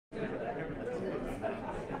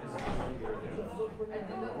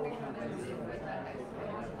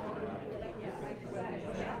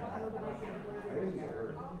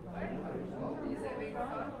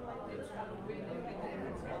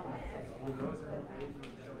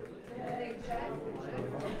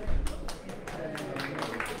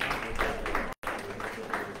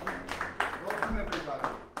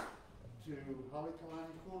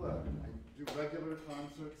Regular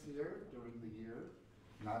concerts here during the year,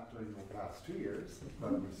 not during the past 2 years,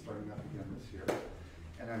 but we're starting up again this year.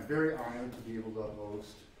 And I'm very honored to be able to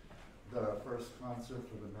host the first concert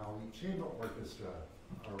for the Maui Chamber Orchestra,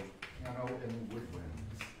 our piano and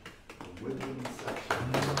woodwinds, the woodwind section.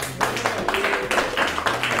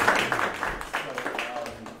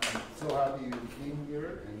 I'm so happy you came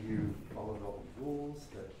here and you followed all the rules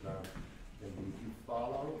that you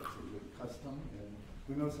follow. It's a good custom. And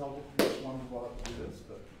who knows how much one will go out to do this,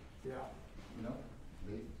 but yeah, you know,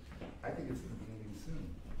 I think it's beginning soon.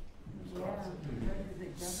 Yeah.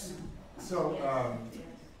 So,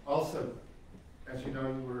 also, as you know,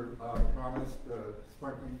 you were promised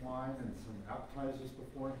sparkling wine and some appetizers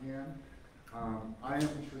beforehand. I am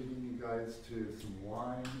treating you guys to some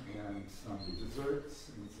wine and some desserts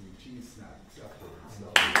and some cheese snacks afterwards. So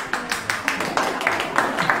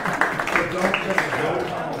don't just go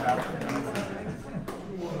home afterwards.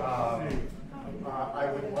 I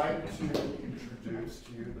would like to introduce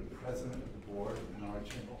to you the president of the board of the Maui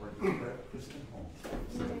Chamber Orchestra, Kristen Holmes.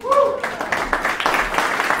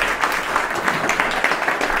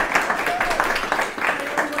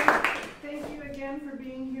 Thank you again for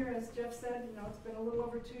being here. As Jeff said, you know, it's been a little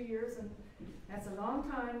over 2 years, and that's a long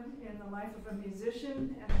time in the life of a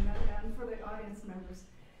musician and for the audience members.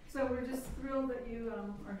 So we're just thrilled that you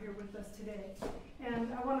are here with us today.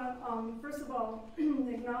 And I want to, first of all,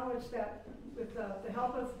 acknowledge that with the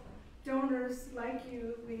help of donors like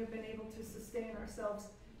you, we have been able to sustain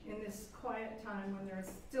ourselves in this quiet time when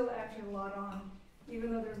there's still actually a lot on.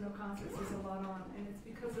 Even though there's no concerts, there's a lot on. And it's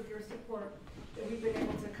because of your support that we've been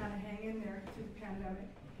able to kind of hang in there through the pandemic.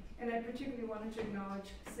 And I particularly wanted to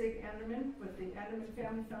acknowledge Sig Anderman with the Anderman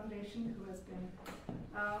Family Foundation, who has been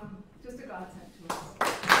just a godsend to us.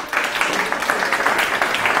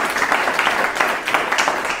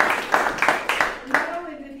 Not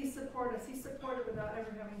only did he support us, he supported without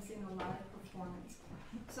ever having seen a live performance.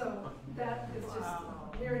 So that is just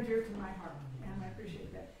near and dear to my heart, and I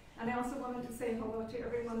appreciate that. And I also wanted to say hello to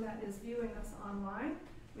everyone that is viewing us online.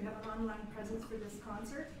 We have an online presence for this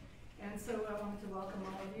concert. And so I wanted to welcome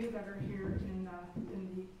all of you that are here in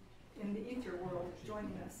the ether world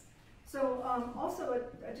joining us. So also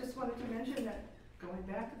I just wanted to mention that going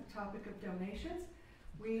back to the topic of donations,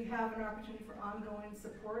 we have an opportunity for ongoing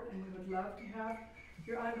support, and we would love to have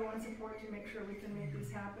your ongoing support to make sure we can make these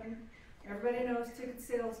happen. Everybody knows ticket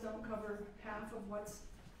sales don't cover half of what's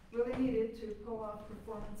really needed to pull off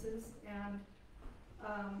performances, and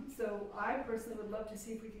so I personally would love to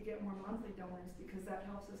see if we could get more monthly donors, because that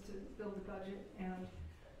helps us to build the budget. And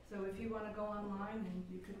so if you want to go online, and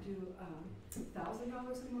you could do $1,000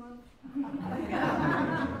 a month.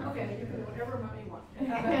 Okay, you can do whatever amount you want.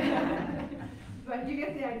 But you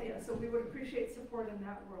get the idea. So we would appreciate support in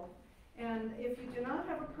that world. And if you do not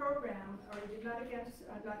have a program, or you did not get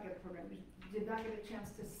a chance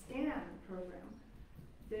to scan the program,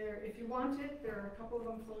 if you want it, there are a couple of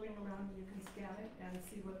them floating around, and you can scan it and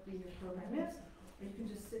see what the program is, or you can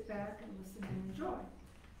just sit back and listen and enjoy.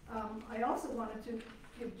 I also wanted to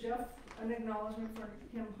give Jeff an acknowledgement for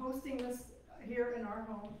him hosting this here in our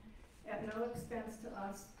home at no expense to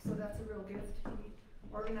us, so that's a real gift. He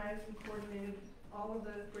organized and coordinated all of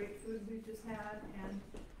the great food we just had, and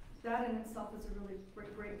that in itself is a really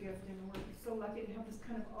great gift, and we're so lucky to have this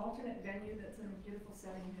kind of alternate venue that's in a beautiful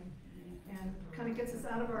setting, and kind of gets us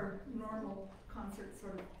out of our normal concert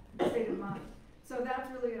sort of state of mind. So that's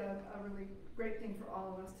really a really great thing for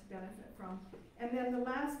all of us to benefit from. And then the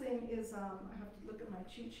last thing is, I have to look at my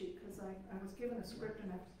cheat sheet, because I was given a script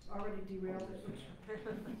and I've already derailed it, which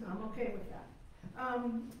I'm okay with that.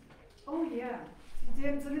 Oh yeah,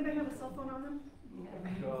 does anybody have a cell phone on them?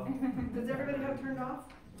 Yeah. Does everybody have it turned off?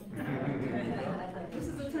 This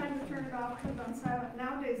is the time to turn it off, put it on silent.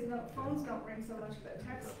 Nowadays, phones don't ring so much, but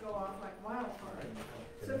texts go off like wildfire.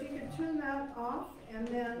 So if you could turn that off, and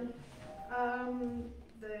then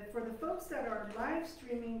for the folks that are live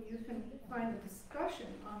streaming, you can find a discussion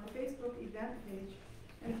on the Facebook event page.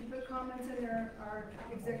 And if you put comments in there, our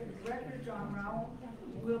executive director, John Rowell,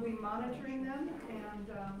 will be monitoring them. And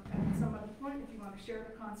at some other point, if you want to share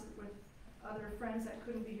the concert with other friends that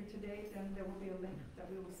couldn't be here today, then there will be a link that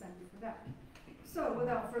we will send you for that. So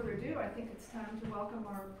without further ado, I think it's time to welcome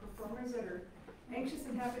our performers that are anxious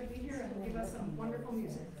and happy to be here and give us some wonderful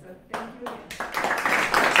music. So thank you again.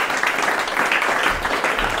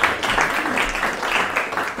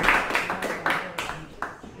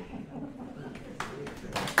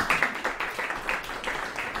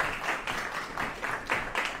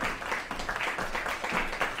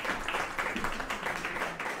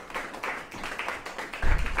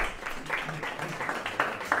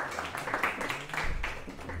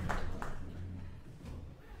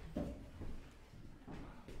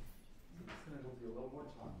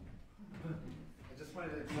 tongue. I just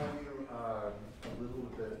wanted to tell you a little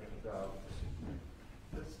bit about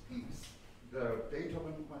this piece, the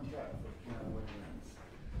Beethoven Quintet for piano and winds.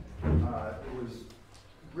 It was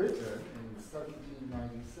written in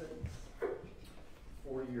 1796,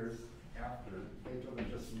 4 years after Beethoven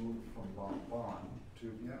just moved from Bonn to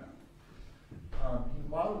Vienna. He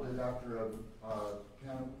modeled it after a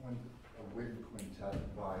wind quintet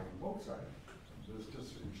by Mozart. So it was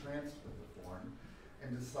just entranced with the form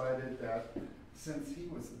and decided that since he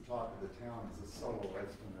was the talk of the town as a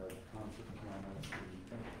soloist and a concert pianist and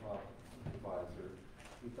improviser,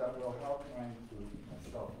 we thought, well, how can I include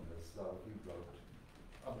myself in this? So he wrote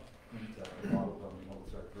a quintet modeled on the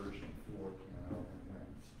Mozart version for piano and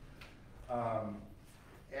winds.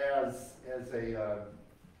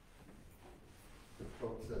 The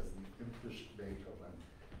quote says, the impish Beethoven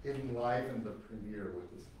enlivened the premiere with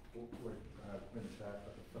this quintet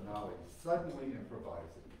at the finale, suddenly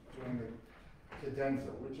improvising, doing the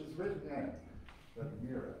cadenza, which is written in, but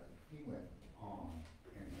Mira, he went on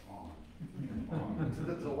and on and on, to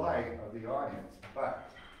the delight of the audience,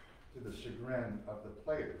 but to the chagrin of the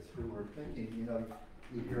players who were thinking, you know,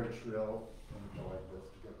 you hear a trill, and you go like this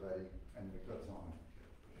to get ready, and it goes on.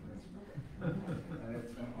 And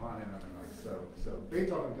it's been on and on and on. So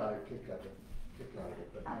Beethoven got a kick out of it,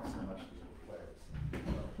 but not so much the other players.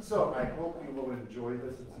 So I hope you will enjoy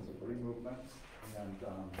this. It's in 3 movements, and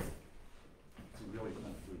it's a really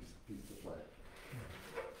fun piece to play.